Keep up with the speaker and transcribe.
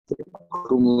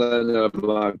Kumlana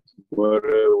Black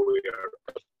Water, we are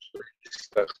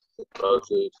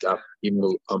Daf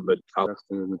Gimel Amud Al.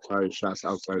 The entire Shas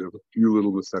outside of a few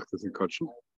little Masechtas in Kachim.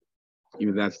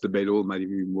 Even that's debatable, might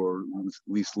even be more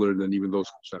least learned than even those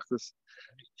Masechtas.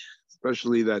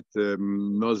 Especially that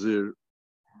Nazir,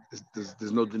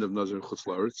 there's no din of Nazir in Chutz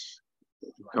La'aretz.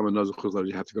 If you become a Nazir Chutz La'aretz,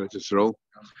 you have to go to Yisrael.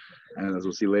 And as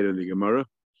we'll see later in the Gemara.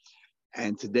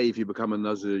 And today, if you become a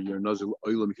Nazir, you're a Nazir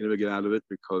Oilam, you can never get out of it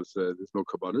because there's no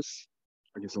Kabbanis,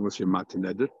 I guess, unless you're Matin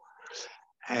Neder.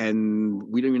 And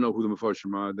we don't even know who the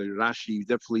Mefarshim are. The Rashi,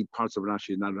 definitely parts of Rashi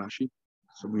is not Rashi.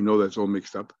 So we know that's all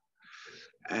mixed up.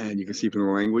 And you can see from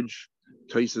the language.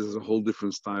 Taisus is a whole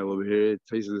different style over here.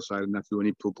 Taisus decided not to do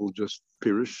any pupil, just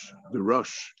Pirish. The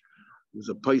Rush was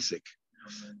a Paisik.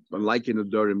 But like in the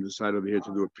Durim, decided over here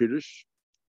to do a Pirish,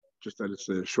 just that it's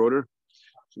shorter.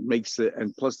 So it makes it,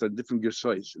 and plus the different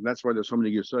girsais, and that's why there's so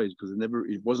many girsais, because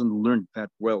it wasn't learned that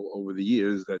well over the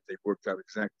years that they've worked out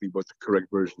exactly what the correct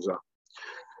versions are.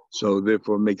 So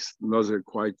therefore, it makes Nazir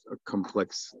quite a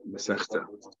complex mesechta.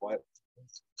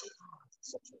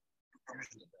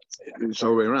 It's all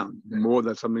the way around. The more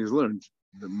that something is learned,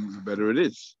 the better it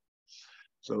is.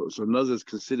 So Nazir is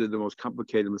considered the most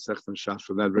complicated mesechta in Shas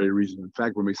for that very reason. In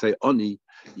fact, when we say Oni,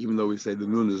 even though we say the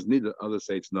Nun is Nida, others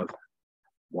say it's Nazir.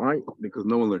 Why? Because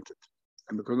no one learned it.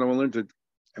 And because no one learned it,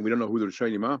 and we don't know who the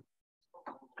Rishonim are,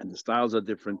 and the styles are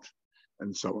different,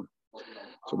 and so on.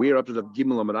 So we are up to the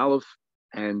Gimel Amud Aleph,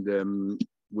 and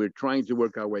we're trying to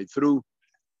work our way through,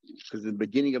 because the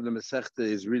beginning of the Masechta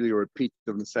is really a repeat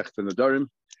of the Masechta Nedarim,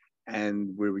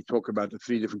 and where we talk about the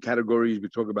three different categories. We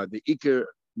talk about the Iker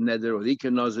Neder or the Iker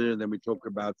Nazir, and then we talk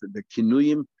about the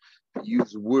Kinuyim,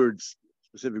 use words,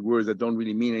 specific words that don't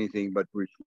really mean anything, but we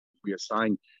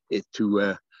assign it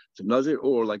to Nazir,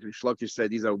 or like Rish Lakish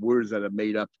said, these are words that are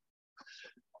made up.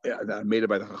 That are made up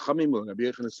by the Chachamim. Well, Rabbi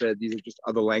Yochanan said these are just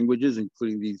other languages,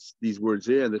 including these words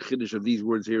here. And the chiddush of these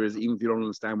words here is even if you don't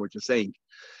understand what you're saying,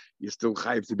 you're still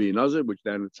chayiv to be a Nazir, which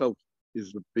that in itself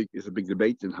is a big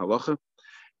debate in halacha.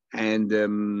 And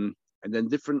then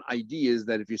different ideas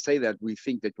that if you say that, we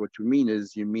think that what you mean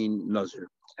is you mean Nazir.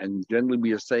 And generally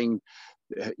we are saying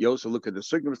you also look at the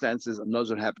circumstances. A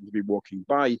Nazir happened to be walking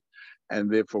by,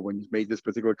 and therefore when you made this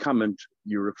particular comment,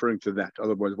 you're referring to that.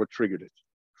 Otherwise, what triggered it?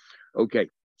 Okay,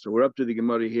 so we're up to the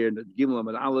Gemara here in the Gimel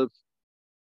Amud Aleph.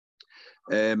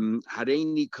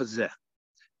 Hareini Kazeh.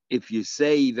 If you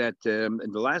say that, and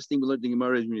the last thing we learned in the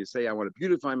Gemara is when you say, I want to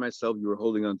beautify myself, you are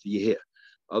holding on to your hair.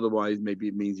 Otherwise, maybe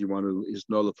it means you want to is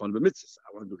no fun of mitzvah.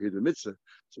 I want to do here the mitzvah.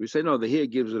 So we say, no, the hair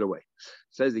gives it away.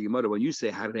 Says the Gemara, when you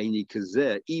say hareini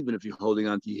kazeh, even if you're holding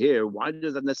on to your hair, why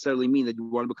does that necessarily mean that you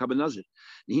want to become a nazir?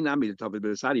 He not made the top of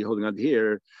the holding on to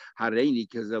hair. Hareini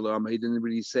kazeh, he didn't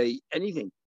really say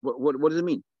anything. What does it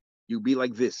mean? You be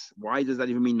like this. Why does that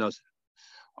even mean nazir?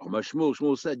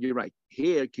 Shmuel said, you're right.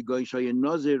 Here, kigoyin shayin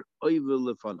nazir oivel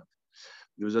lefanav.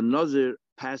 There was a nazir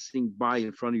passing by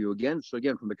in front of you again. So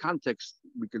again, from the context,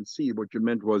 we can see what you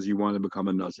meant was you want to become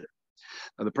a nazir.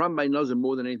 Now, the problem by nazir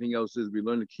more than anything else is we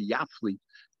learn a kiyafli.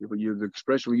 The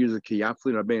expression we use is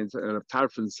kiyafli. And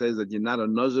Tarfon says that you're not a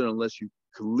nazir unless you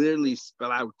clearly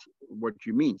spell out what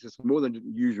you mean. It's more than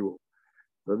usual.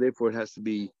 So therefore, it has to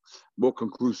be more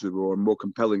conclusive or more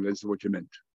compelling. This is what you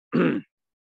meant.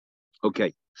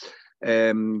 Okay.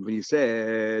 When you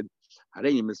said,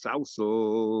 Hareini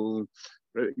misalsel,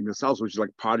 which is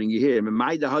like parting your hair.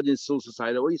 In Soul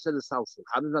Society, you said the salsa.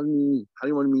 How does that mean? How do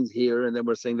you want it means here? And then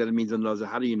we're saying that it means another.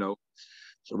 How do you know?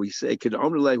 So we say, could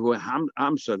only like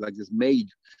this maid.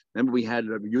 Remember, we had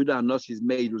Yehuda Nasi's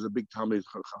maid was a big Talmid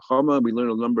Chachama. We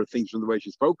learned a number of things from the way she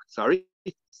spoke. Sorry.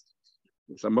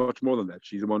 It's much more than that.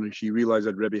 She's the one who she realized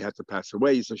that Rebbe had to pass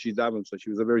away, so she's davened. So she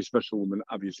was a very special woman,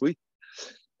 obviously,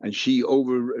 and she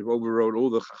overrode all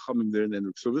the chachamim there in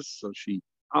the service. So she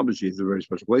obviously is a very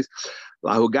special place.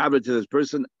 Lahu gabra to this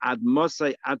person ad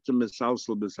mosai atum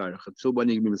misalsel b'sarach. So when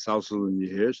you misalsel in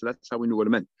your hair, so that's how we knew what it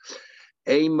meant.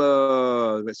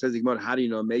 That says how do you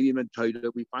know? Maybe it meant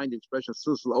Torah. We find the expression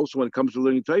silsel also when it comes to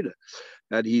learning Torah.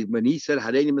 That when he said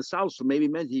hareini misalsel, maybe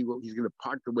it meant he's going to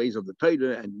part the ways of the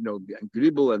Torah and and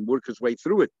gribble and work his way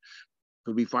through it.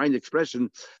 But we find the expression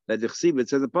that the chsiv, it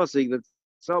says the pasuk that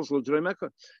salsel Torah.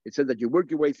 It said that you work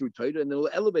your way through Torah and it will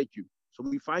elevate you. So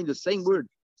we find the same word.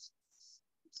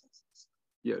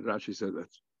 Yeah, Rashi said that.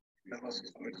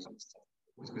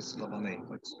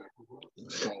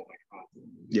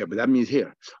 Yeah, but that means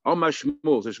here.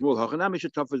 Because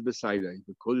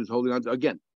he's holding on to,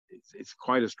 again, it's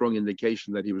quite a strong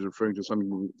indication that he was referring to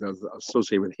something that's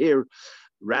associated with hair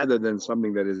rather than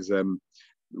something that is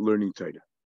learning Torah.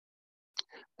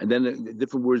 And then the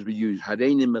different words we use.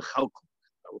 Hareini mechalkel,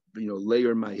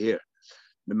 layer my hair.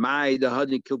 The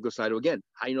hadni kilko side again.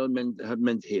 I know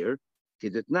meant here,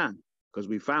 kidetnan. Because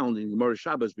we found in Gemara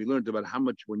Shabbos, we learned about how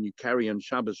much when you carry on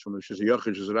Shabbos from a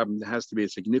Shizayachid, there has to be a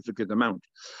significant amount,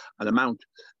 an amount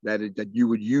that you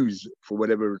would use for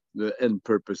whatever the end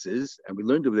purpose is. And we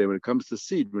learned over there when it comes to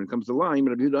seed, when it comes to lime,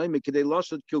 enough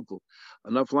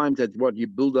lime that what you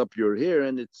build up your hair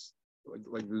and it's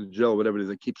like the gel, whatever it is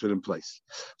that keeps it in place.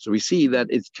 So we see that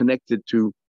it's connected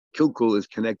to kilkul is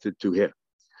connected to hair.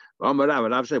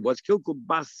 I've said, what's kilkul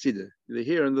basida? The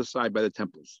here on the side by the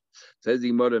temples. Says the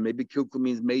Gemara, maybe kilkul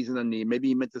means mazen ani. Maybe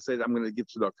he meant to say that I'm going to give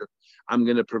tzedakah. I'm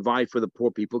going to provide for the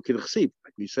poor people. Like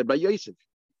we said by Yosef.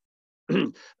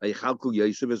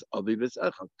 Yosef is aviv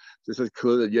echad. This is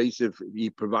cool that Yosef he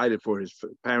provided for his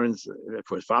parents,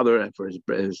 for his father, and for his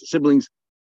siblings.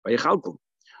 By Yechalkul.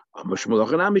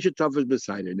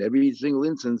 In every single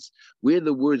instance where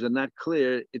the words are not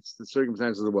clear, it's the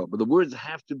circumstances of the world. But the words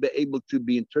have to be able to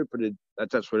be interpreted.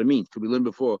 That's what it means. Because we learned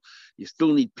before, you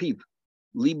still need peep.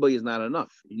 Liba is not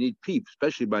enough. You need peep,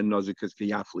 especially by Nazir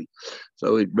Kiyafli.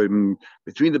 So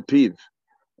between the peep,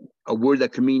 a word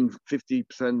that can mean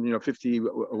 50%, 50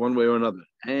 one way or another,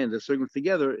 and the circumstances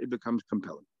together, it becomes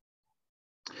compelling.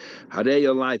 Hadei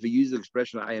your life, we use the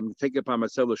expression, I am taking upon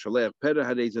myself the shalech peder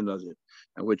hadei nazir.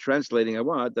 And we're translating I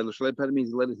want that the shalech peder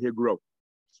means let it here grow.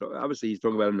 So obviously he's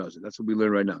talking about a nazir. That's what we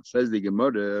learn right now. Says the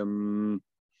Gemara,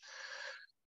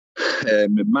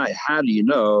 how do you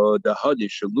know the hadei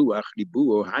shaluach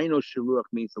libuo? I know shaluach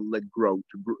means to let grow,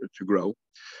 to grow.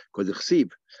 Because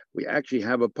we actually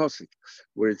have a pasuk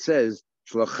where it says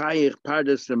shlachayich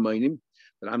pardes remainim,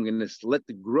 that I'm going to let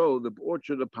it grow the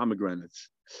orchard of pomegranates.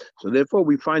 So therefore,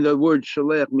 we find the word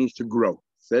shalech means to grow.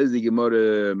 Says the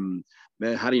Gemara,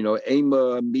 how do you know?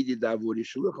 Ema mididavuri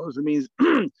shalech also means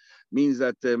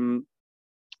that to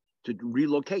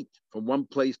relocate from one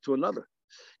place to another.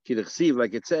 Kidachsiv,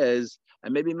 like it says,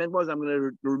 and maybe it meant was I'm going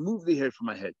to remove the hair from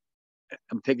my head.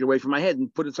 I'm taking it away from my head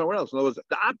and put it somewhere else. In other words,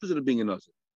 the opposite of being a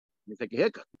nazir. You take a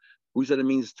haircut. Who said it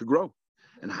means to grow?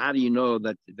 And how do you know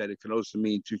that it can also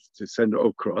mean to send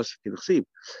across?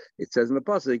 It says in the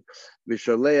pasuk,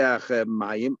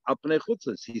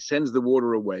 he sends the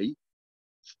water away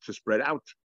to spread out.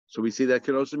 So we see that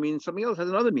can also mean something else, has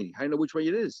another meaning. I know which way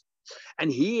it is.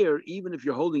 And here, even if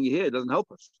you're holding your hair, it doesn't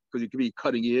help us because you could be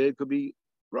cutting your hair, it could be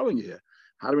growing your hair.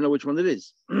 How do we know which one it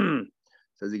is?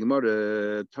 Says the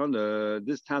Gemara,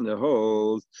 this Tana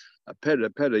holds a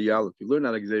pera yal. If you learn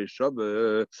out of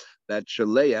Shabbat, that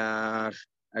shaleach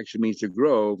actually means to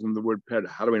grow from the word pera.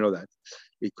 How do we know that?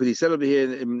 Because he said over here,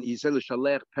 he said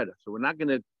shaleach pera. So we're not going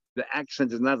to, the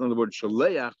accent is not on the word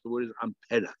shaleach, the word is on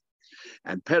pera.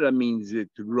 And pera means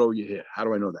to grow your hair. How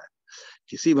do I know that?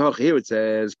 You see here it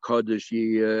says Kodesh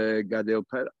Gadel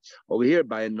Pera. Over here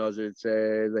by a Nazir it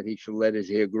says that he should let his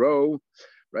hair grow.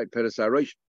 Right, Pera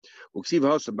Sarosh.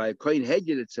 By a Kohen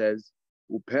Hedjid it says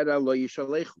Upera lo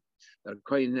yishalechu. That a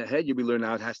Kohen Hedjid we learn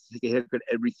out has to take a haircut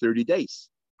every 30 days.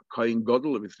 A Kohen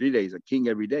Gadol every 3 days, a king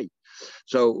every day.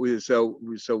 So we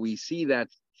see that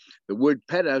the word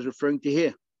Pera is referring to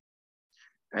hair.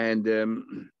 And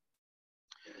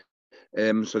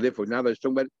so therefore now they're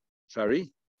talking about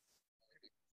sorry.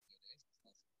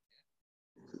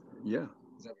 Yeah.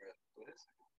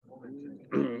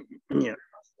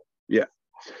 Yeah.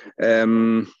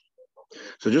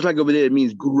 So just like over there, it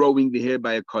means growing the hair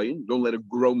by a kohen. Don't let it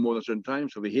grow more than a certain time.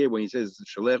 So over here, when he says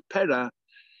shalech pera,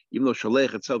 even though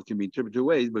shalech itself can be interpreted two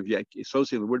ways, but if you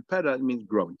associate the word pera, it means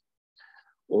growing.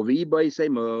 Or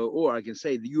I can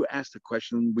say that you asked the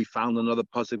question. We found another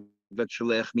pasuk that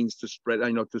shalech means to spread.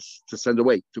 To send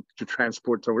away, to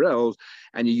transport somewhere else,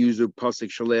 and you use the pasuk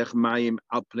shalech mayim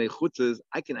al pnei chutzes.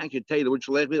 I can actually tell you the word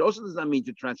shalech also does not mean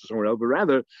to transfer somewhere else, but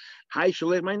rather high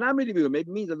shalech might not maybe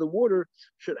means that the water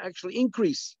should actually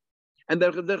increase, and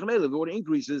the water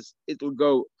increases, it will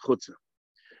go chutzah.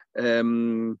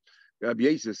 Rabbi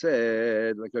Yosef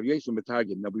said, like Rabbi Yosef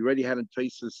Metargim. Now we already had in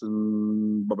Tosis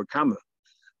and Baba Kama.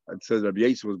 It says Rabbi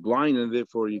Yosef was blind, and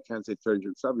therefore you can't say Torah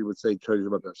himself. He would say Torah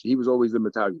about that. So he was always the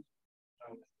Metargim.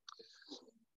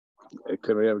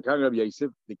 Rabbi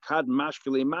Yosef, the kad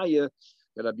mashkele maya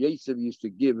that Rabbi Yosef used to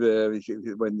give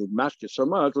when the mashke so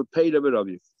much, will pay a bit of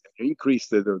you. Increase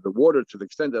the water to the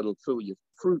extent that it'll fill your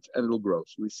fruit and it'll grow.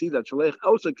 So we see that shalech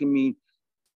also can mean,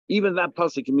 even that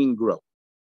pasuk can mean grow.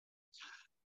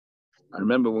 I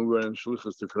remember when we were in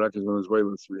Shlichus to Caracas on his way,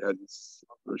 we had this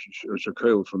Rosh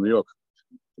Hashanah from New York.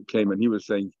 He came and he was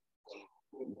saying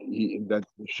that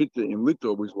the shit in Lit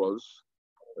always was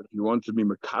that if you want to be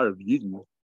Makar of Yidden,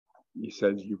 he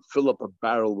says you fill up a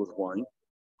barrel with wine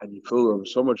and you fill it with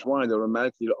so much wine that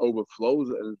automatically it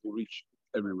overflows and it will reach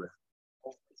everywhere.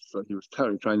 So he was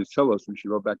trying to tell us we should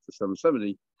go back to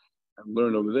 770 and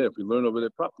learn over there. If we learn over there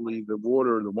properly, the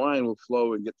water, the wine will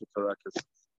flow and get to Caracas,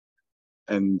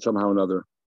 and somehow or another,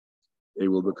 it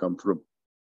will become fruit.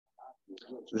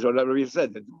 So that Rabbi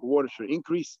said that the water should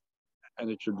increase and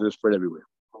it should spread everywhere.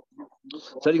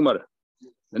 Setting mother.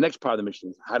 The next part of the mission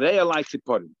is Hareya likes it.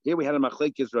 Here we had a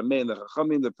machlekes Rameh and the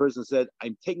Chachamim. The person said,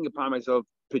 "I'm taking upon myself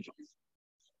pigeons,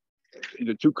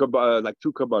 two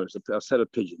kabbalas, a set of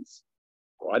pigeons."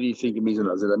 Why do you think it means a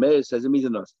nazir? Rameh says it means a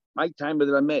nazir. My time with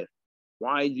Rameh.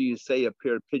 Why do you say a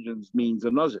pair of pigeons means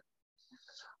a nazir?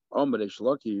 But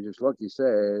Shlaki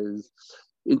says,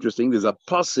 interesting. There's a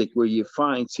pasuk where you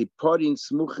find Tziporin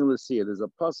Smuchin L'Siyah. There's a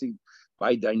pasuk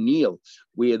by Daniel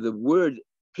where the word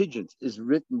pigeons is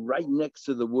written right next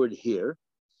to the word here,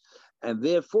 and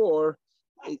therefore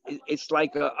it's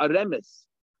like a remes.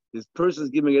 This person's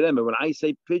giving a remes. When I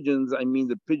say pigeons, I mean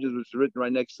the pigeons which are written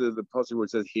right next to the pasuk where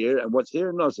it says here, and what's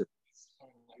here? Nazir.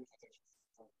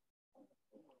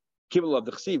 Kibbutz of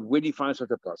the Chsiv. Where do you find such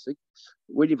a pasuk?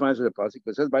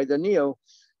 It says by Daniel.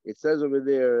 It says over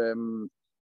there.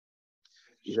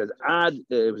 He says,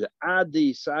 it was ad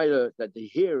the side that the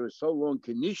hair is so long,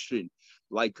 conditioned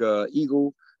like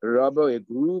eagle, rubber, a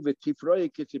groove, a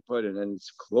and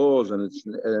its claws and it's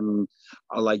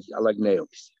are like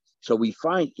nails. So we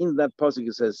find in that pasuk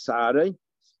it says sare.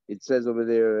 It says over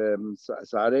there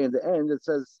sare. In the end it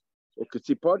says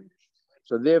ketipod.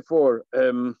 So therefore,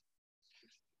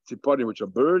 tzipodim, which are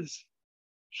birds,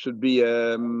 should be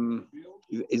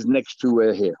is next to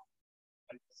hair.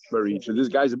 Very. So this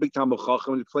guy's a big Talmud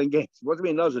Chacham. He's playing games. What to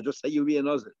be a nazir? Just say you be a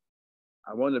nazir.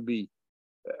 I want to be,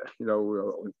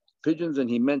 pigeons, and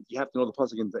he meant you have to know the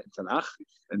pasuk in Tanakh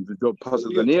and the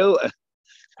pasuk Daniel,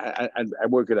 and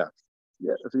work it out.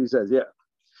 Yeah, that's what he says. Yeah,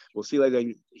 we'll see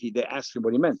later. They asked him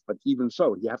what he meant, but even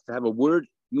so, you have to have a word.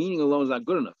 Meaning alone is not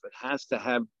good enough. It has to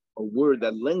have a word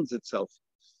that lends itself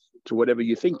to whatever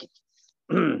you're thinking,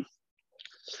 and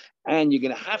you're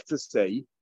going to have to say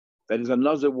that is a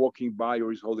nazir walking by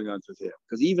or he's holding on to his hair.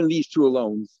 Because even these two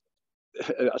alone,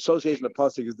 association of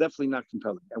pasuk is definitely not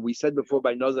compelling. And we said before,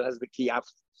 by nazir has the key. You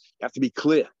have to be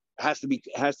clear. It has to be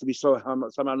so somehow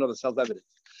or another self-evident.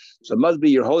 So it must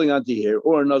be you're holding on to here,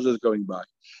 or a nazir is going by,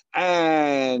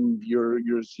 and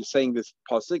you're saying this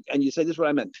pasuk, and you say this is what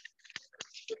I meant.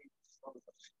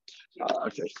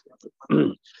 Okay.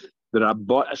 The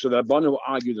Rabban who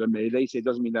argued that they say it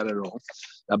doesn't mean that at all.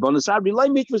 Rabban Sabri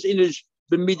like mitzvahs inish.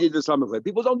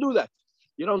 People don't do that.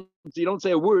 You don't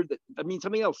say a word that means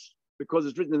something else because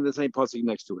it's written in the same pasuk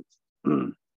next to it.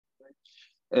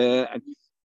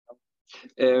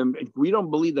 We don't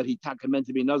believe that he meant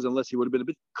to be nazir unless he would have been a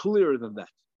bit clearer than that,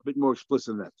 a bit more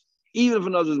explicit than that. Even if a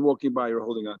nazir is walking by or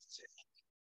holding on to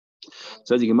it.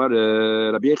 Says the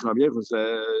Gemara, Rabbi Yechon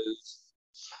says.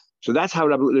 So that's how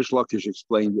Rabbi Rish Lakish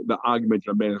explained the argument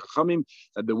of Rabbeinu Chachamim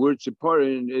that the word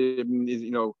tziporin is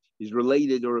is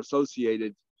related or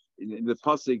associated in the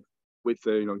pasuk with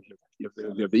you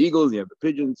have the eagles, you have the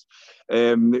pigeons,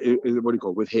 what do you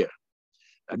call it, with hair.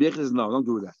 Rabbi Yechon says no, don't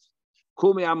do that.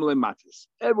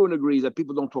 Everyone agrees that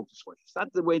people don't talk this way. It's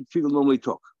not the way people normally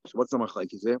talk. So what's the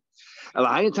machlekes is there? A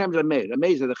lot of times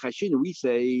Amazed that the Chashin we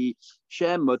say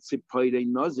Shem Tziporin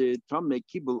Nazir Tamei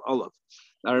Kibul Olav.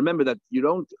 Now remember that you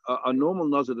don't. A normal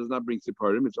nazir does not bring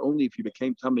tziporim. It's only if you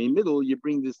became tamei in middle you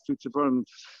bring this two tziporim,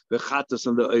 the chatas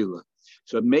and the oila.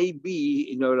 So it may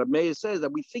be, Rabbi says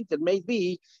that we think that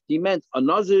maybe he meant a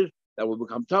nazir that will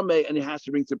become tamei and he has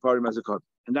to bring tziporim as a card,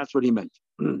 and that's what he meant.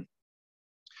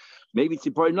 Maybe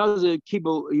tziporim nazir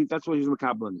kibul. That's what he's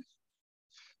makabel in.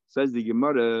 Says the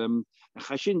Gemara.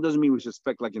 Chashin doesn't mean we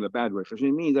suspect like in a bad way.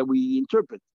 Chashin means that we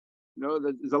interpret.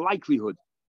 That there's a likelihood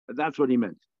that that's what he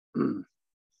meant.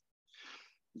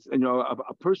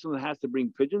 A person that has to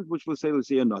bring pigeons, which we'll say, let's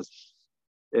see a nazir.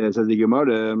 Says the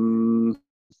Gemara,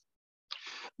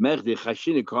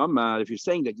 if you're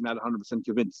saying that you're not 100%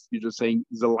 convinced, you're just saying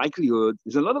there's a likelihood,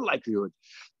 there's another likelihood.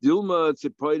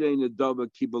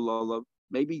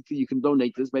 Maybe you can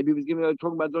donate this. Maybe he was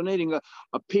talking about donating a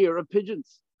pair of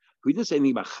pigeons. We didn't say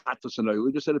anything about chatos and oil.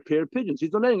 We just said a pair of pigeons. He's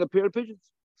donating a pair of pigeons.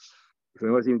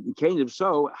 If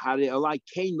so, how they like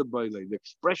Cain the boiler, the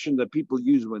expression that people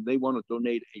use when they want to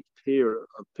donate a pair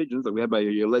of pigeons, like we have by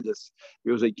Yoledis,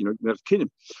 it was like, that's kinim.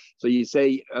 So you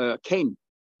say Cain,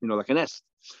 like a nest.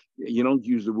 You don't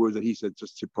use the word that he said,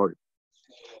 just support it.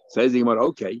 Says the Gemara,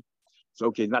 okay. It's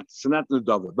okay, not the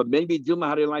double. But maybe Dilma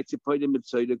how they like to put in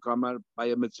Mitzvah come out by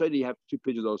a Mitzvah, you have two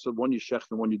pigeons also, one you shech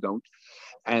and one you don't.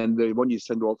 And the one you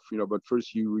send off, but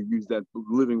first you use that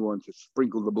living one to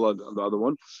sprinkle the blood on the other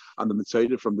one, on the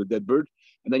Mitzvah from the dead bird,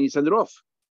 and then you send it off.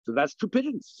 So that's two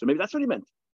pigeons. So maybe that's what he meant.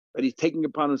 that he's taking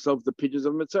upon himself the pigeons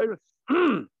of Mitzrayim.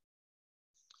 So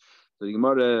the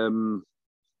Gemara, no.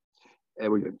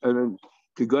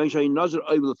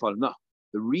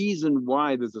 The reason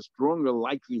why there's a stronger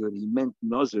likelihood he meant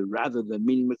Nazir rather than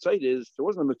meaning Mitzvah is there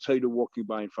wasn't a Mitzvah walking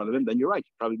by in front of him, then you're right,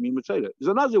 you probably mean Mitzvah. There's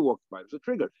a Nazir walking by, there's a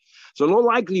trigger. So no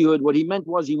likelihood, what he meant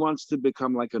was he wants to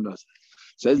become like a Nazir.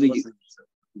 Says the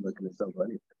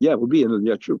yeah, it would be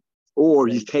yeah, true. Or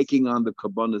he's taking on the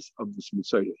kabbanas of this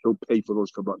Mitzvah. He'll pay for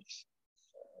those kabbanas.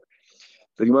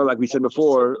 So like we said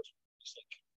before,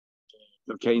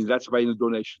 okay, that's by the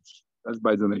donations. That's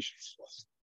by donations.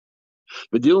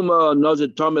 Okay,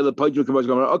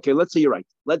 let's say you're right.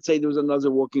 Let's say there was a Nazir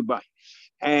walking by,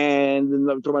 and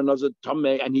talking about Nazir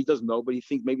Tomei, and he doesn't know, but he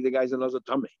thinks maybe the guy's a Nazir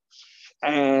Tomei.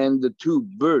 And the two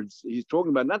birds he's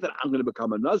talking about, not that I'm going to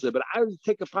become a Nazir, but I will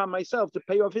take upon myself to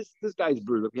pay off this guy's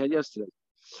bird that we had yesterday.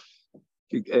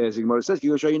 As the Gemara says, the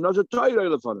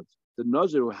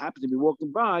Nazir who happened to be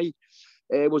walking by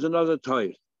was a Nazir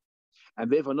Torah. And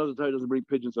therefore, another Torah doesn't bring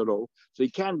pigeons at all. So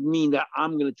it can't mean that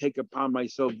I'm going to take upon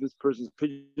myself this person's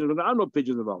pigeons. There are no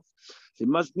pigeons involved. So it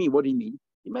must mean, what do you mean?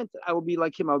 He meant that I will be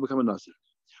like him, I will become a Nazir,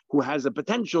 who has the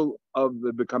potential of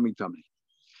becoming Tamei.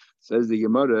 Says the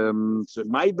Gemara, so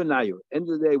my benayu, end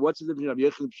of the day, what's the difference of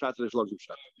Yechid Pshat and Shlok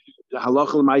Pshat? The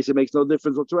Halachah L'Maaseh makes no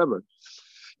difference whatsoever.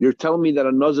 You're telling me that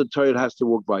a Nazir Torah has to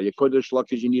walk by. You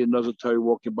need a Nazir Torah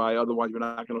walking by, otherwise we're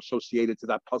not going to associate it to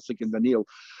that pasuk in Daniel,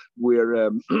 where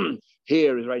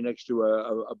hair is right next to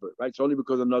a bird, right? It's only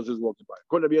because a Nazir is walking by.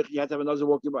 You have to have a Nazir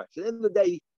walking by. So at the end of the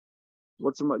day,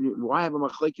 why have a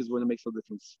machlekes when it makes no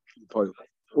difference?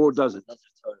 Or does it?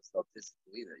 Nazir Torah is not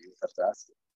physical either. You have to ask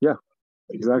it. Yeah,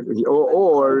 exactly.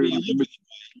 Or you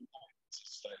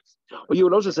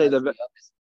would also say that.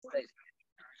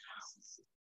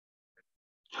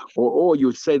 Or you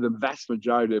would say the vast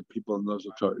majority of people are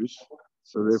Nazir Torahs,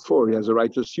 so therefore he has a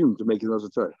right to assume to make it Nazir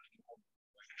Torah.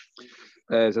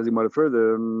 Says he more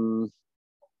further.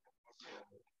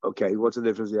 Okay, what's the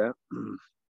difference? Yeah.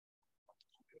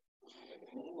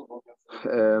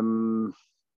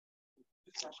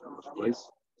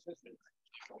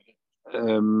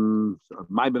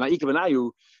 My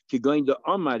benayu going to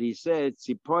Omar. He said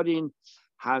Tziporin.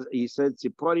 He said,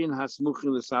 Tziporin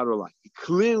hasmuchin l'sarolai. He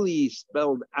clearly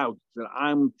spelled out that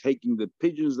I'm taking the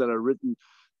pigeons that are written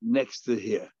next to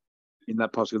here in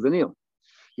that pasuk of Daniel.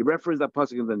 He referenced that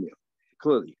pasuk of Daniel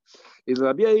clearly. Is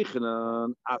Rabbi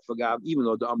Yochanan afagav, even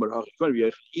though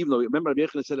remember Rabbi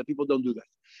Yochanan said that people don't do that.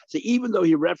 So even though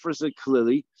he referenced it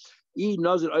clearly,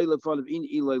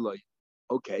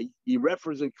 okay, he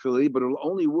referenced it clearly, but it'll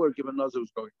only work if a Nazir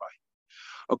was going by.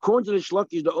 According to the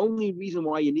Shlukish, the only reason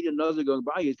why you need a Nazir going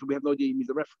by is because we have no idea he means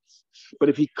the reference. But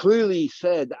if he clearly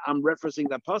said, I'm referencing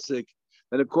that pasuk,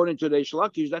 then according to the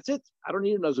Shlukish, that's it. I don't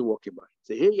need a Nazir walking by.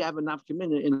 So here you have a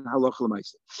nafkamina in Halachah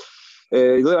L'Maaseh.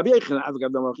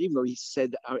 Even though he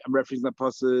said, I'm referencing that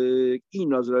pasuk,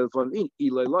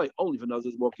 only if a Nazir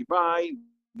is walking by,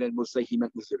 then we'll say he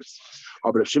meant the service.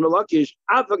 But if Shimon Lakish,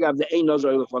 even if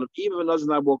a Nazir is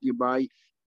not walking by,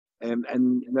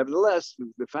 and nevertheless,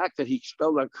 the fact that he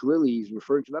spelled out clearly, he's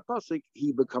referring to that pasuk,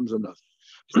 he becomes a Nazir.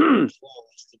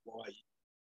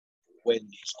 When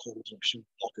he's called Shimon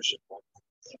Lakish,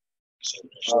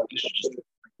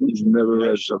 he's never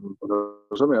read something.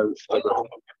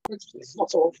 It's not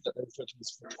so often that they refer to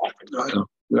this. I know.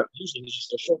 Yeah. Usually it's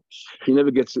just a short. He never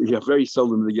gets. Yeah, very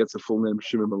seldom he gets a full name,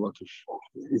 Shimon Lakish.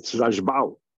 It's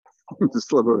Rajbal. It's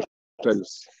still a very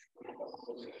famous. I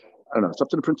don't know. It's up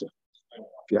to the printer.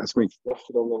 If you ask me.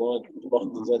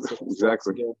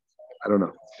 Exactly. I don't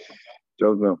know.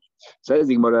 So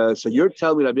you're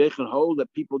telling me that Rabbi Yochanan hold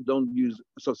that people don't use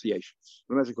associations.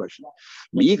 Let me ask you a question.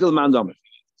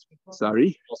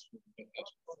 Sorry.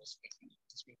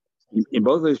 In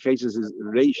both of those cases, is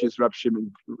Reish is Rab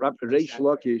Shimon. Reish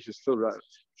Lakish is still right.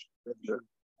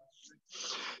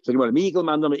 So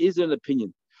is there an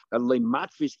opinion?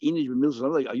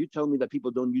 Are you telling me that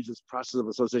people don't use this process of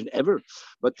association ever?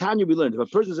 But Tanya, we learned if a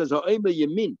person says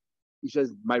he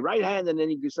says my right hand, and then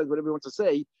he says whatever he wants to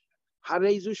say.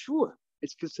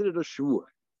 It's considered a shvur.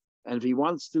 And if he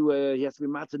wants to, he has to be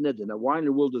mataned. Now, why in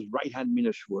the world does right hand mean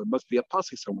a shvur? It must be a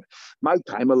pasuk somewhere. My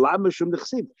time, a lam mishum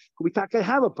nechsiv. We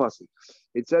have a pasuk.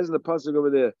 It says in the pasuk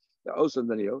over there, the Osan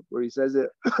Daniel, where he says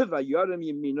it. It says the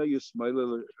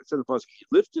pasuk. He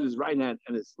lifted his right hand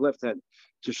and his left hand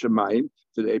to Shemayim,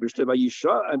 to the Eibishter,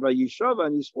 and Vayishava,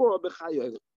 and he swore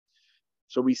b'chayil.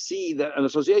 So we see that an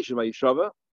association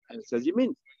Vayishava, and it says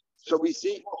Yamin. So we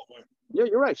see. Yeah,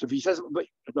 you're right. So if he says, but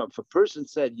no, if a person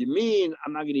said, you mean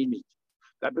I'm not going to eat meat,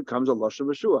 that becomes a lush of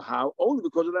a shua. How? Only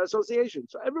because of that association.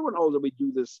 So everyone holds that we do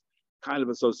this kind of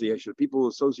association. People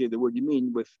associate the word you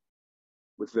mean with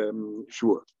with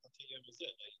shua.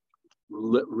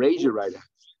 Raise your right hand.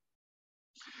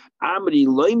 Amri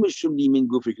loy mishum min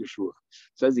gufik shua.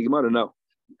 Says the Gemara, no.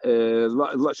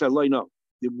 No.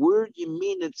 The word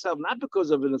yamin itself, not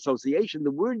because of an association, the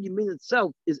word yamin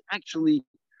itself is actually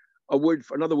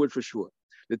another word for shua.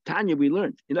 The Tanya we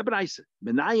learned in Abraisa.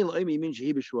 I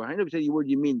know we tell you the word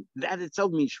yamin. That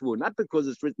itself means shua, not because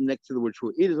it's written next to the word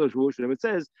shua. It is a shua. It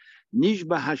says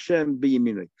Nishba Hashem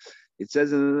biyaminoi. It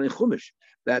says in Chumash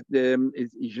that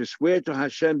you should swear to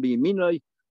Hashem biyaminoi.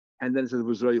 And then it says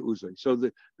Vuzray Uzay. So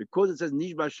because it says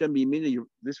Nishba Hashem b'Yamina,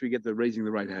 this we get the raising the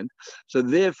right hand. So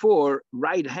therefore,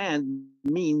 right hand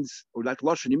means, or that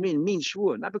Lashon Yamin means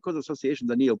Shua, not because of association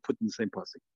that Neil put in the same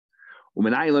pasuk.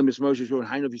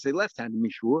 If you say left hand, it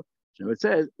means Shua. So it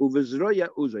says Uvuzray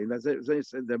Uzay. That's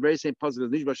the very same pasuk as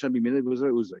Nishba Hashem b'Yamina,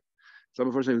 Vuzray Uzay. Some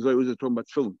of us say Vuzray Uzay talking about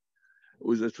tefillin.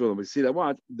 Uzay tefillin. We see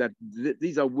that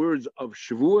these are words of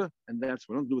Shavua, and that's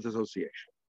what don't do with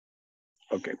association.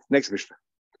 Okay, next Mishnah.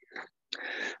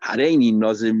 Hareini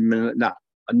Nazir. Now,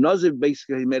 a Nazir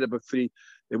basically made up of three.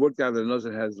 They worked out that a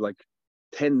Nazir has like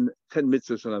 10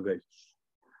 mitzvahs on Aveis.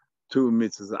 2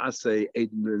 mitzvahs, Asay,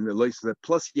 8 loises.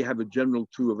 Plus, you have a general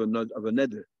 2 of a neder.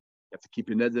 You have to keep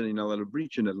your neder, you're not allowed to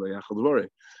breach your neder.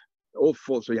 All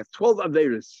false. So you have 12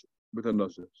 Averis with a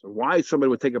Nazir. So why somebody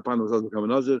would take upon themselves to become a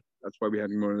Nazir? That's why we're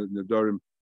having more in the Nedarim.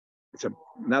 It's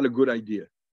not a good idea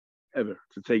ever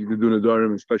to do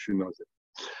Nedarim, especially Nazir.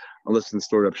 Unless in the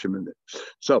story of Shimon.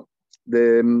 So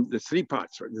the 3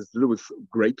 parts, right? This is to do with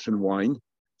grapes and wine.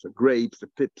 So grapes, the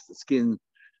pips, the skin,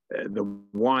 the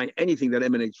wine, anything that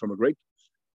emanates from a grape,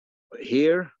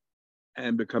 hair,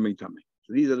 and becoming tummy.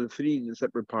 So these are the 3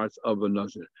 separate parts of a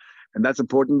nazir, and that's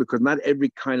important because not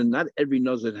every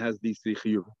nazir has these 3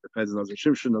 chiyuv. Depends on nazir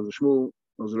shimshon, nazir shmuel,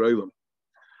 nazir olam.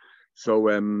 So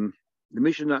the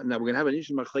Mishnah, now we're going to have an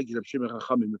issue machlekes of Shimon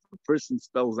Chachamim. If a person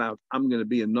spells out, I'm going to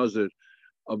be a nazir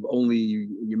of only,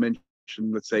 you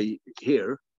mentioned, let's say,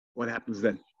 here, what happens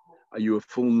then? Are you a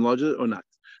full nazir or not?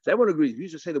 So everyone agrees. If you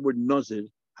just say the word nazir,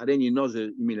 hareni nazir,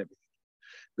 you mean everything.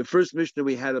 The first Mishnah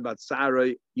we had about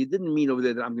Sarai, you didn't mean over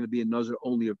there that I'm going to be a nazir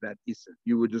only of that Issa.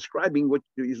 You were describing what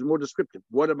is more descriptive.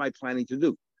 What am I planning to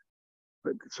do?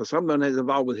 So someone has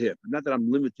involved with here, but not that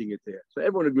I'm limiting it there. So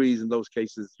everyone agrees in those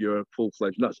cases you're a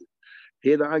full-fledged nazir.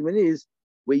 Here the argument is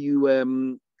where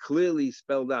you clearly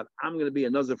spelled out, I'm going to be a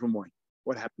nazir from wine.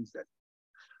 What happens then?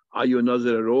 Are you a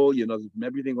nazir at all? You're a nazir from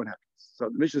everything? What happens? So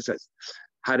the Mishnah says,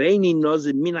 Hareini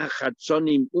nazir min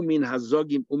hachatzonim umin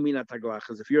hazogim umin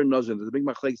hataglachas. If you're a nazir, there's a big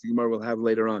machlekes the Gemara will have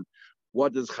later on.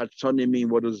 What does chatzonim mean?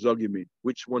 What does zogim mean?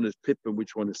 Which one is pip and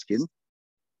which one is skin?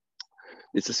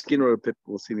 It's a skin or a pip.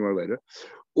 We'll see more later.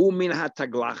 Umin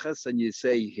hataglachas, and you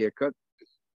say haircut.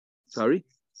 Sorry?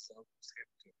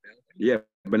 Yeah,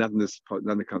 but not in this part,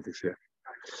 not in the context here.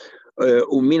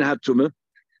 Umin hatumah.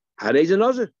 He's a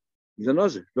nazir. He's a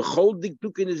nazir. The whole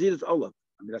diktuk in is Allah.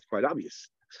 I mean, that's quite obvious.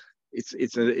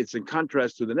 It's in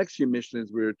contrast to the next few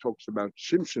missions where it talks about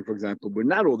Shimshon, for example, where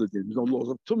not all the din. There's no laws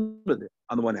of tumah there,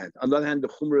 on the one hand. On the other hand, the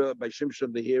chumrah by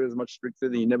Shimshon, the hair is much stricter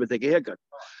than you never take a haircut.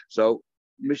 So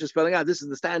Mishnah spelling out, this is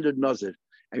the standard nazir.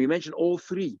 And we mentioned all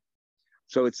 3.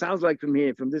 So it sounds like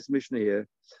from this Mishnah here,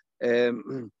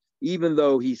 even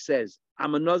though he says,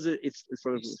 I'm a nazir, it's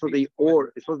supposed to be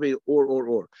or.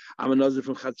 I'm a nazir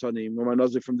from Chatzanim, I'm a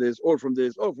nazir from this, or from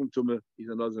Tumah. He's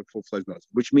a nazir, full-fledged nazir.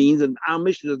 Which means, and our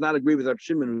Mishnah does not agree with Rab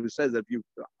Shimon, who says that if you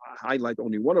highlight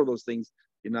only one of those things,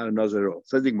 you're not a nazir at all.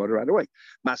 Says the Gemara right away.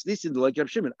 Masnisin like Rab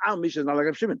Shimon. Our Mishnah is not like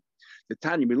Rab Shimon. The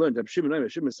Tanya we learned, Rab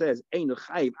Shimon says, Ein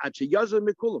chayiv ad sheyazar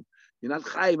mikulam. You're not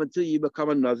chayiv until you become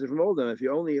a nazir from all of them. If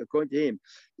you only, according to him,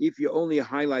 if you only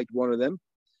highlight one of them,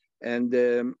 and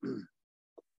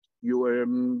you're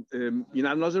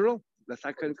not a nazir at all. That's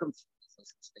how kind of comes.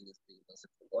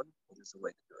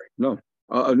 No.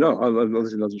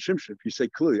 Nazir Shimshon. If you say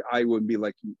clearly, I would be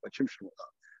like Shimshon was.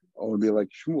 I would be like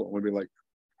Shmuel. I would be like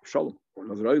Shalom or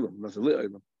Nazir Olam, Nazir Li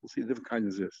Olam. We'll see different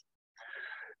kinds of this.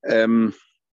 The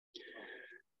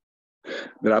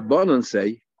Rabbanan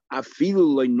say, "Afilu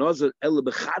loy nazir ela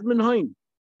b'chad min hain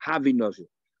havi nazir."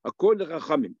 According to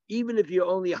Chachamim, even if you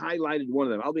only highlighted one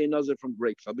of them, I'll be a nazir from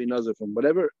grapes, I'll be a nazir from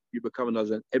whatever, you become a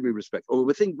nazir in every respect. Or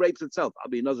within grapes itself, I'll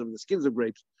be a nazir from the skins of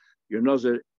grapes. You're a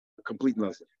nazir, a complete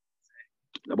nazir.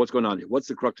 Now, what's going on here? What's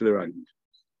the crux of their argument?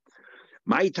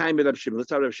 My time at Rab Shimon. Let's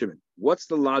start with Rab Shimon. What's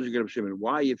the logic of Rab Shimon?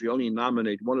 Why, if you only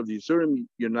nominate one of the Yisurim,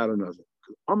 you're not a nazir?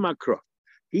 On Makra,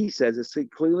 he says, it's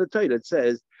clearly in the Torah, it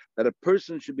says that a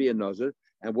person should be a nazir.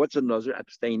 And what's a nazir?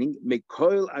 Abstaining.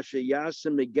 Mekoil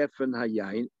asheyasim megefen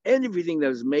hayayin. Everything that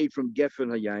is made from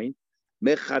gefen hayayin.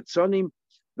 Mechatzonim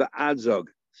va'adzog.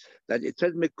 that it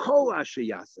says Mikol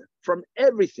Ashiyasa, from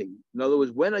everything. In other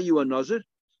words, when are you a Nazir?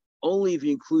 Only if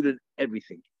you included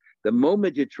everything. The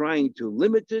moment you're trying to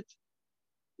limit it,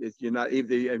 if you're not, if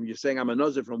you're saying I'm a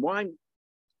Nazir from wine,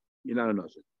 you're not a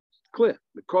Nazir. Clear.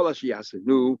 Mikol Ashiyasa,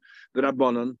 no, the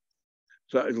Rabbanon.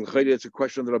 So it's a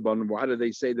question of the Rabbanon. Why do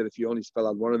they say that if you only spell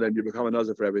out one of them, you become a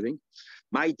Nazir for everything?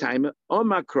 My time on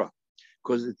Makra.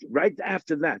 Because right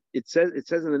after that, it says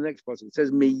in the next pasuk, it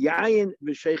says Miyayin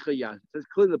v'sheicha yan. It says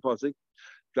clearly the pasuk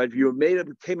that if you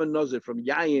became a nazir from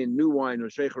yayin, new wine, or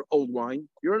sheicher, old wine,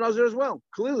 you're a nazir as well.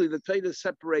 Clearly, the Torah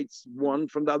separates one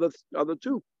from the other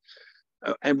two,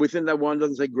 and within that one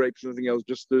doesn't say grapes or anything else,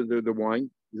 just the wine.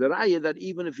 The raya that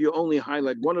even if you only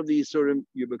highlight one of these surim,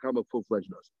 you become a full-fledged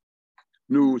nazir.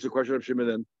 No, it's a question of Shimon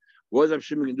then. What does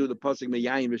Shimon can do the pasuk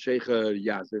Miyayin v'sheicha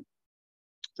yazir?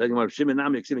 Now,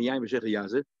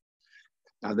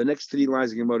 the next three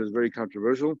lines of Gemara is very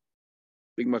controversial.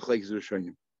 Big machlekes is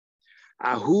Rishonim.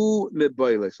 Ahu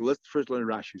mebayle. So let's first learn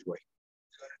Rashi's way.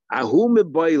 Ahu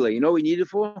mebayle. You know what we need it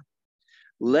for?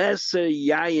 Lesser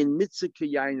yayin mitzvah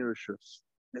yayin rishus.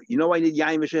 You know why I need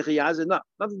yayin v'sheicha yazir? No,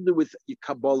 nothing to do with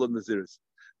Kabbalah and Naziris.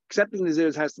 Accepting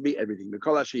Naziris has to be everything. The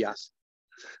kol hashiyas.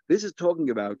 This is talking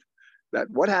about that.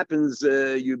 What happens?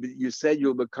 You said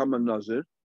you'll become a Nazir.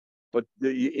 But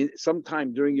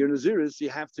sometime during your Naziris, you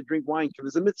have to drink wine because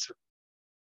it's a mitzvah.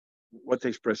 What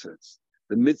takes precedence?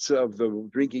 The mitzvah of the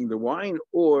drinking the wine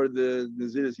or the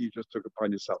Naziris you just took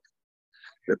upon yourself?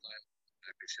 We'll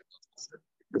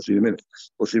see in a minute.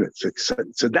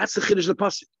 So that's the chiddush of the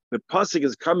pasuk. The pasuk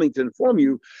is coming to inform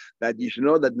you that you should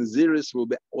know that Naziris will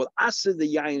be aseh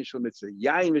the yayin shel mitzvah.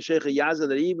 Yayin v'sheicha yazah,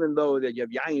 that even though that you have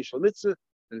yayin shel mitzvah,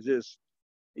 Naziris,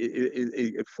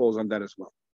 it falls on that as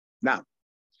well. Now,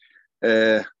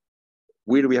 where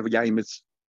do we have a yayin mitzvah?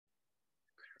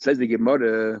 Says the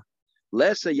Gemara,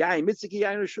 less a yayin mitzvah ki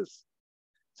yayin rishus.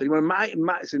 So you want my.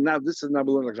 So now this is not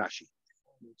like Rashi.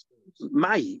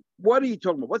 What are you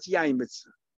talking about? What's yayin mitzvah?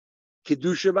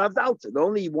 Kedusha v'avdalta. The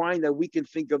only wine that we can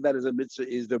think of that as a mitzvah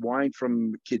is the wine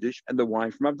from Kiddush and the wine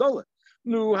from Avdallah.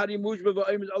 No, how do you move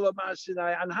Allah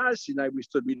Sinai and Har Sinai? We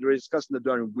were discussing the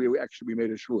Durham. We made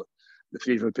a shua. The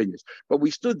three different opinions. But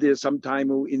we stood there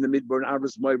sometime in the Midburn,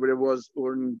 Arvis, whatever it was,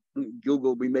 or in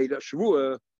Gilgal, we made a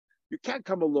shvuah. You can't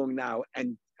come along now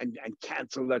and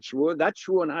cancel that shvuah. That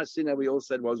shvuah and Hasina we all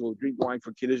said was, we'll drink wine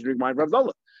for Kiddush, drink wine for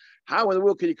Avdallah. How in the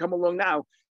world can you come along now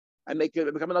and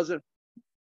become a Nazir?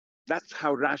 That's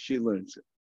how Rashi learns it.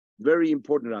 Very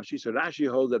important Rashi. So Rashi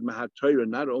holds that Mahat Torah,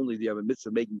 not only do you have a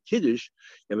mitzvah making Kiddush,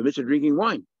 you have a mitzvah drinking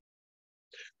wine.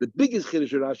 The biggest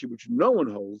Kiddush of Rashi, which no one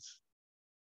holds,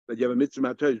 that you have a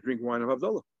mitzvah to drink wine of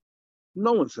Avdallah.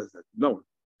 No one says that. No one.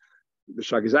 The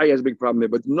Shagizai has a big problem there,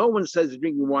 but no one says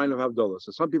drinking wine of Avdallah.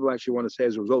 So some people actually want to say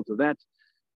as a result of that,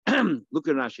 look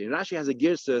at Rashi. And Rashi has a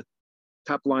girsa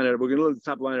top liner. We're going to look at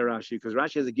the top liner of Rashi because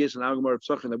Rashi has a girsa in Al-Gemara of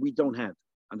Psachim that we don't have.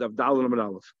 And Avdallah and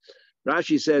Aleph.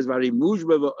 Rashi says, "Vari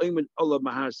mujba v'oimen olav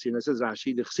maharsin." It says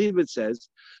Rashi. The Chsivit says,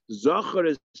 "Zocher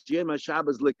is Yom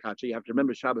Shabbos likacha." You have to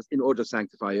remember Shabbos in order to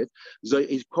sanctify it. So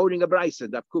he's quoting a brayse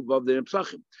that kuv of the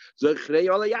Psachim. Zochrei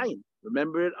olayayin.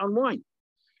 Remember it on wine.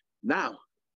 Now,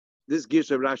 this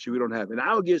gives of Rashi we don't have. In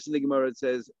our gives in the Gemara it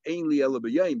says, "Ein li ela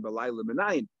b'yayim b'layla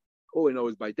b'nayin." All we know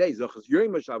is by day. Zocher is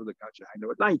Yom Shabbos likacha. I know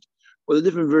at night. Well, the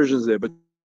different versions there, but.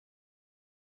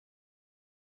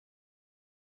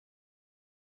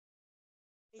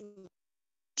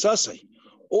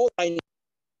 All I know,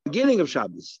 beginning of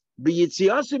Shabbos,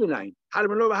 b'yitziyasim how do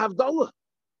we know Havdalah?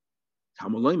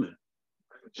 Tamalaymer.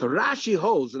 So Rashi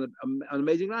holds an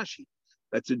amazing Rashi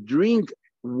that to drink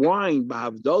wine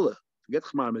b'Havdalah, forget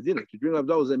Chmar Medina, to drink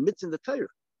Havdalah is a mitzvah in the Torah.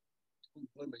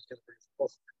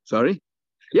 Sorry?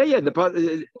 Yeah. The part.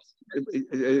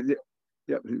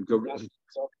 Yeah.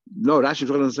 No, Rashi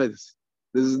doesn't say this.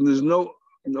 There's no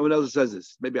one else says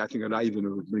this. Maybe I think I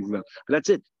even brings it up, but that's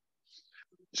it.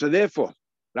 So therefore,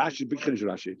 Rashi, big Kiddush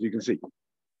Rashi, you can see.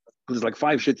 There's like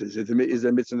 5 shittas. Is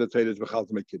there a mitzvah in the Torah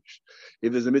to make Kiddush?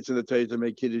 If there's a mitzvah in the Torah to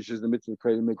make Kiddush, is the mitzvah in the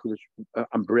Torah to make Kiddush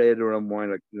on bread or on wine,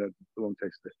 like the long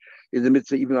text there. Is the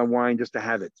mitzvah even on wine just to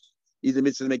have it? Is the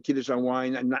mitzvah to make Kiddush on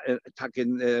wine and not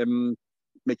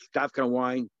make kafka on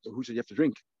wine? So who said you have to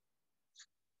drink?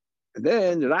 And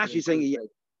then Rashi saying, yeah,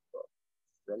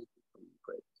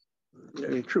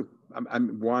 true.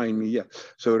 I'm wine, yeah.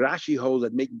 So Rashi holds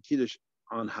that making Kiddush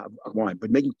on wine, but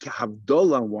making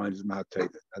Havdalah on wine is not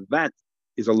taken. And that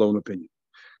is a lone opinion.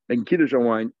 Making Kiddush on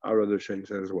wine, our other Shaykhs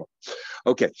said as well.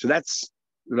 Okay, so that's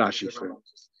Rashi.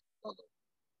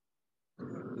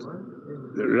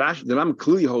 The Ram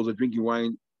clearly holds that drinking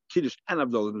wine, Kiddush and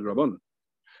Havdalah is Rabbanan.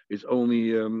 It's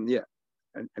only,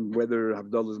 and whether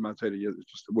Havdalah is Matayda, it's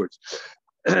just the words.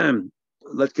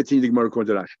 Let's continue the Gemara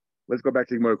according to Rashi. Let's go back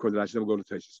to the Gemara according to Rashi, then we'll go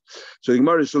to Tosfos. So the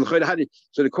Gemara is so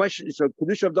the question. So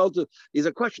Kedusha Avdalta is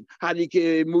a question. How do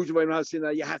you move by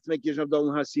Hasina? You have to make Kedusha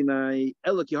Avdalta Hasina.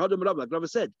 Elok Yehadam Rav, like Rav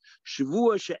said,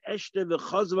 Shavua she'eshte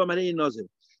v'chazva marei nazir.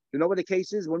 You know what the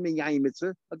case is? One mean yayin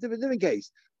mitzvah, a different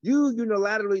case. You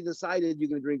unilaterally decided you're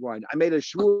going to drink wine. I made a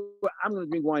shvua. I'm going to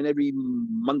drink wine every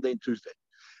Monday and Tuesday,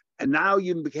 and now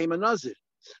you became a nazir.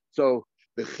 So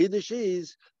the chiddush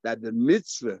is that the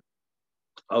mitzvah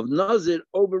of nazir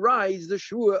overrides the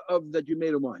shvua of that you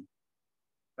made a wine.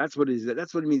 That's what it is.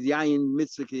 That's what it means. Yayin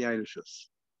mitzvah ki yayin shus.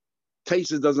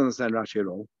 Taisus doesn't understand Rashi at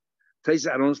all. Taisus,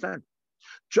 I don't understand.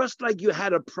 Just like you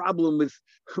had a problem with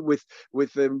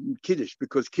kiddush,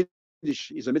 because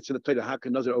kiddush is a mitzvah of the Torah. How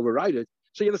can nazir override it?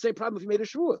 So you have the same problem if you made a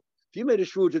shvua. If you made a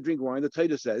shvua to drink wine, the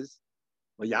Torah says,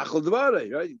 well, yachol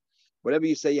dvarei, right? Whatever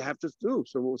you say, you have to do.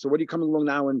 So what are you coming along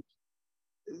now and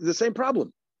the same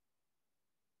problem?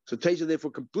 So Taisha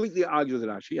therefore completely argues with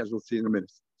Rashi, as we'll see in a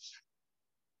minute.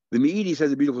 The Meiri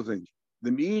says a beautiful thing. The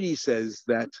Meiri says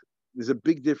that there's a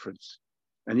big difference,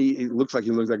 and it looks like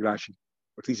he looks like Rashi,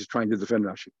 or at least he's trying to defend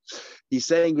Rashi. He's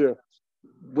saying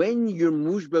when your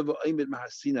mushba v'oimed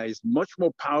mahasina is much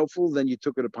more powerful than you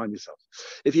took it upon yourself.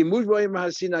 If you mushba v'oimed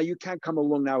mahasina, you can't come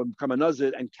along now and become a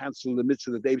nazir and cancel the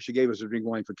mitzvah that David gave us to drink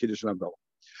wine for Kiddush and Avdallah.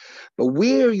 But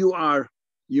where you are,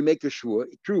 you make a shvua.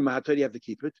 True, mahator, you have to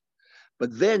keep it.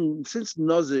 But then, since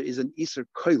nazir is an iser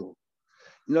koil,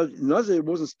 nazir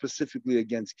wasn't specifically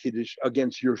against Kiddush,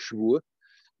 against your shvua.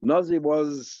 Nazir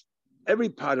was every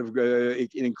part of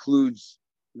it includes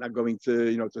not going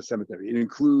to to a cemetery. It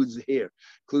includes hair,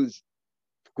 includes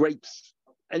grapes,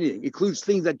 anything. It includes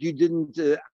things that you didn't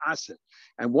ask it.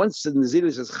 And once the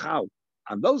Nazir says chal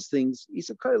on those things,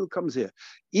 Isa Koil comes here.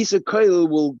 Isa Koil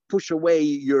will push away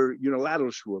your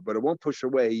unilateral shvur, but it won't push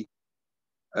away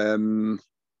a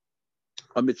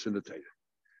mitzvah in the Torah.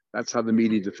 That's how the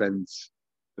media defends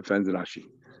Rashi.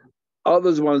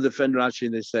 Others want to defend Rashi,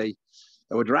 and they say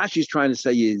that what Rashi is trying to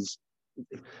say is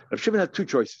Rav Shimon had two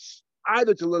choices: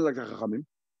 either to learn like a Chachamim,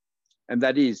 and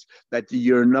that is that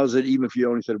you're nazir even if you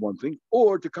only said one thing,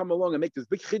 or to come along and make this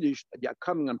big chiddush that you're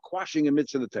coming and quashing a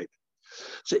mitzvah of the Torah.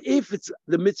 So if it's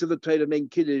the mitzvah of the Torah making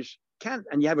kiddush,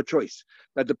 and you have a choice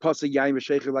that the pasuk yayin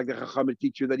v'sheicher like the Chachamim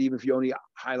teach you that even if you only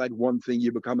highlight one thing,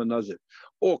 you become a nazir,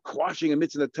 or quashing a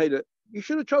mitzvah of the Torah, you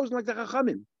should have chosen like the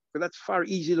Chachamim, because that's far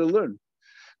easier to learn.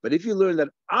 But if you learn that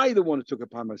I the one who took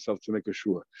upon myself to make a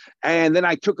shua, and then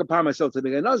I took upon myself to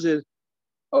make a nazir,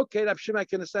 okay, Rav Shimon, I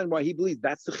can understand why he believes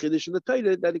that's the chiddush in the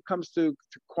Torah, that it comes to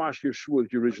quash your shua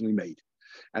that you originally made,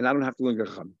 and I don't have to learn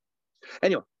Chachamim.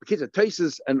 Anyway, the kids are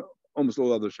Taisus and almost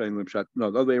all other Shayin Limshat.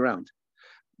 No, the other way around.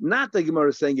 Not the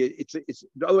Gemara saying it's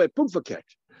the other way. Pumfaket.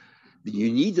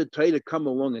 You need the Torah to come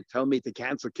along and tell me to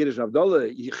cancel Kiddush and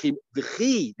Avdallah. The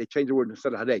chi, they changed the word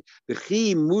instead of Hadei. The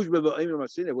chi mujba v'oimim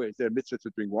masina, where is there a mitzvah to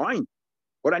drink wine?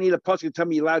 What I need a pasuk to tell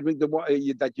me you're allowed to drink the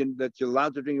wine, that you're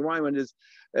allowed to drink wine when there's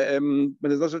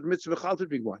no such mitzvah chal to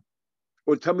drink wine,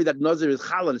 or tell me that nazir is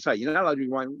chal on the side. You're not allowed to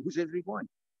drink wine. Who said drink wine?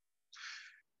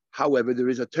 However, there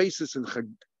is a Taisus in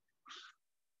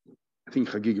I think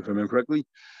Chagig, if I remember correctly,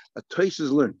 a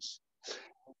Taisus learns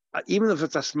even if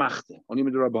it's a smachta, only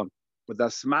with the Rabban, but the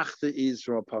smachta is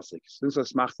from a pasuk. Since a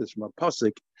smachta is from a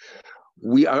pasuk,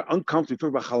 we are uncomfortable. Talk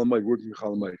about chalamoid, working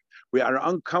chalamoid. We are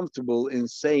uncomfortable in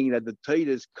saying that the Torah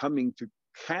is coming to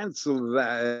cancel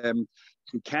that,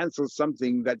 to cancel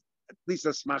something that at least a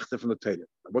smachta from the Torah.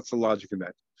 What's the logic in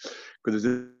that? Because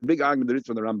there's a big argument there is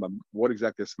from the Rambam what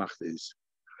exactly a smachta is.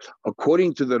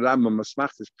 According to the Rambam, a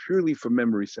smachta is purely for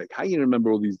memory's sake. How do you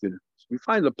remember all these dinners? We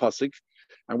find a pasuk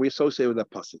and we associate with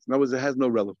that pasuk. In other words, it has no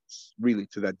relevance really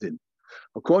to that din.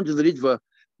 According to the Ritva,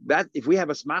 that if we have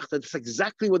a smachta, that's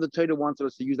exactly what the Torah wanted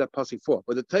us to use that pasuk for.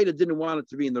 But the Torah didn't want it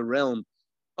to be in the realm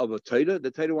of a Torah.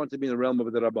 The Torah wanted to be in the realm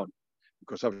of the Rabban,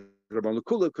 because of Rabban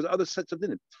L'Kula, because of other sets of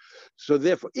dinim. So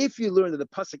therefore, if you learn that the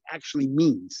pasuk actually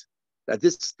means that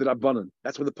this is the Rabbanan,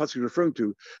 that's what the pasuk is referring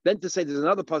to, then to say there's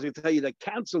another pasuk to tell you that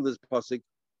cancel this pasuk,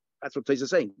 that's what Taisus is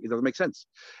saying. It doesn't make sense.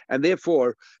 And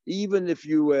therefore, even if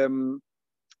you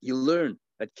you learn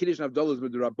that Kiddush and Avdallah is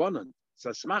with the Rabbanan,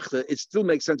 smachta, it still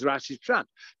makes sense Rashi's pshat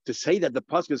to say that the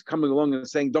pasuk is coming along and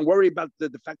saying, don't worry about the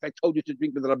fact I told you to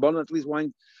drink with the Rabbanan, at least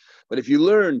wine. But if you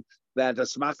learn that a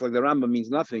smachta like the Rambam means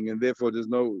nothing, and therefore there's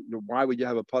no, why would you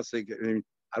have a pasuk? I mean,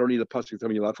 I don't need a pasuk to tell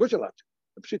me you're allowed. Of course you're allowed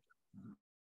to.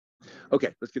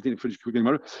 Okay, let's continue. Finish quickly.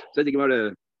 So I think about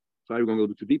sorry, we're going a little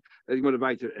bit too deep. I think about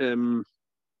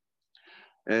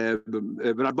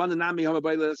Rabbanan nami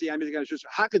hamabayla.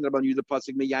 How can Rabban use the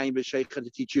pasuk meyayin v'sheicha to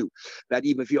teach you that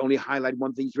even if you only highlight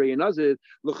one thing, it's very another?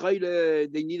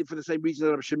 They need it for the same reason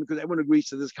as Rabbi Shimon, because everyone agrees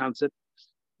to this concept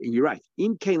And you're right.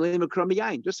 In Kain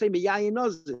just say miyayin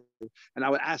nazir. And I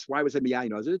would ask, why would I say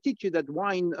miyayin nazir? To teach you that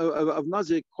wine of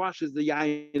nazir quashes the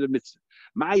yayin of mitzvah.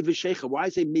 My v'shecha. Why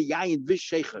say miyayin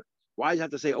v'shecha? Why does it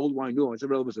have to say old wine, new wine? What's the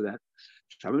relevance of that?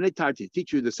 To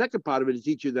teach you the second part of it, to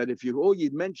teach you that if all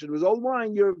you mentioned was old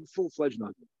wine, you're full-fledged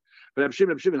nazir. But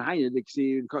Shimon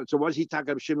so was he talking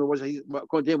about Shimon? Was he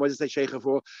according to him? Was it say sheikha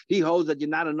for? He holds that you're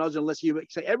not a nazir unless you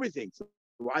say everything. So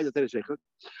why is it a sheikha?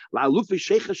 La lufi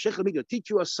sheikha sheikha teach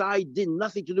you a side did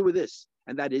nothing to do with this,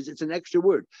 and that is it's an extra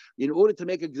word. In order to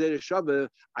make a gzera shava,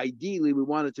 ideally we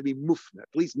want it to be mufna,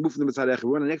 at least mufna mitzadech. We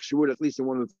want an extra word at least in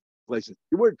one of the places.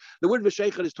 The word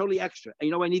v'sheikha is totally extra, and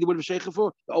you know what I need the word v'sheikha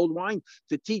for? The old wine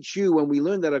to teach you when we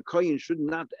learn that a kohen should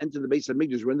not enter the base of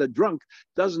mikdash when they're drunk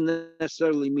doesn't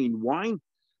necessarily mean wine,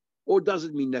 or does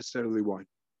it mean necessarily wine?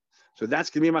 So that's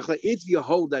going to be machla. If you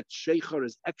hold that sheikha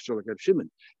is extra like Reb Shimon,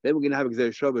 then we're going to have a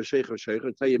gzera shava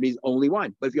sheikha. Tell you it means only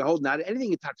wine. But if you hold not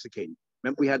anything intoxicating,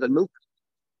 remember we had that milk.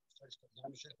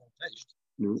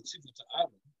 No.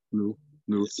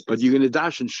 But you're going to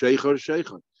dash in sheikha.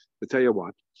 To tell you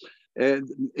what. How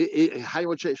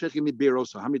much sheikha means beer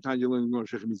also? How many times you learn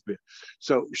sheikha means beer?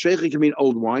 So sheikha can mean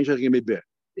old wine. Sheikha can mean beer.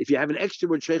 If you have an extra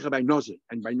word sheikha by nazir,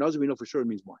 and by nazir we know for sure it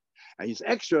means wine, and it's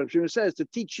extra. Shimon says to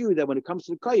teach you that when it comes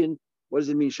to the kohen, what does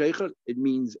it mean sheikha? It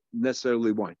means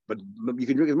necessarily wine, but you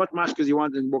can drink as much mashka as you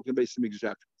want and walk in the base of mikdash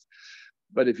afterwards.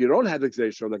 But if you don't have the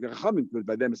gzera like a chachamim, because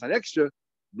by them it's not extra,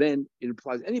 then it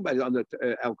implies anybody under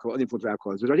alcohol, any influence of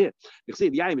alcohol. It's right here. You see,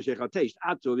 yayin v'sheichal taste.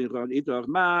 Atul v'inchol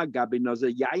ma gabi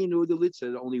nazir yayin hu the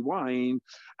litzer only wine.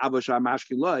 Avashar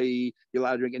mashkin you're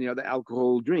allowed to drink any other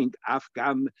alcohol drink.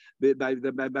 Afgam by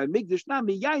migdash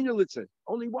nami yayin hu litzer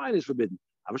only wine is forbidden.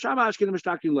 Avashar mashkin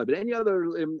mishtakin loy, but any other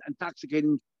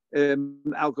intoxicating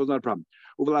alcohol is not a problem.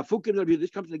 This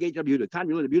comes to the gate of Yehuda.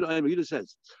 Tanya Yehuda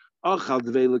says. If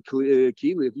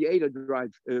you ate the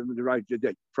right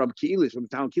date from Kilis, from the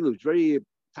town Kilis, it's very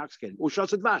intoxicating. Or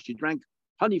Shasad you drank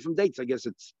honey from dates, I guess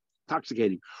it's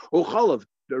intoxicating. Or Chalav,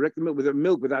 direct milk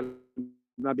without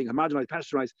not being homogenized,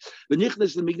 pasteurized. The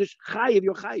Nichnas, the Migdash, Chayiv,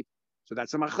 you're Chayiv. So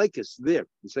that's a machlekes there.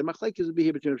 The same machlekes will be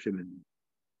here between Shimon.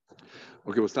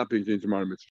 Okay, we'll stop here tomorrow.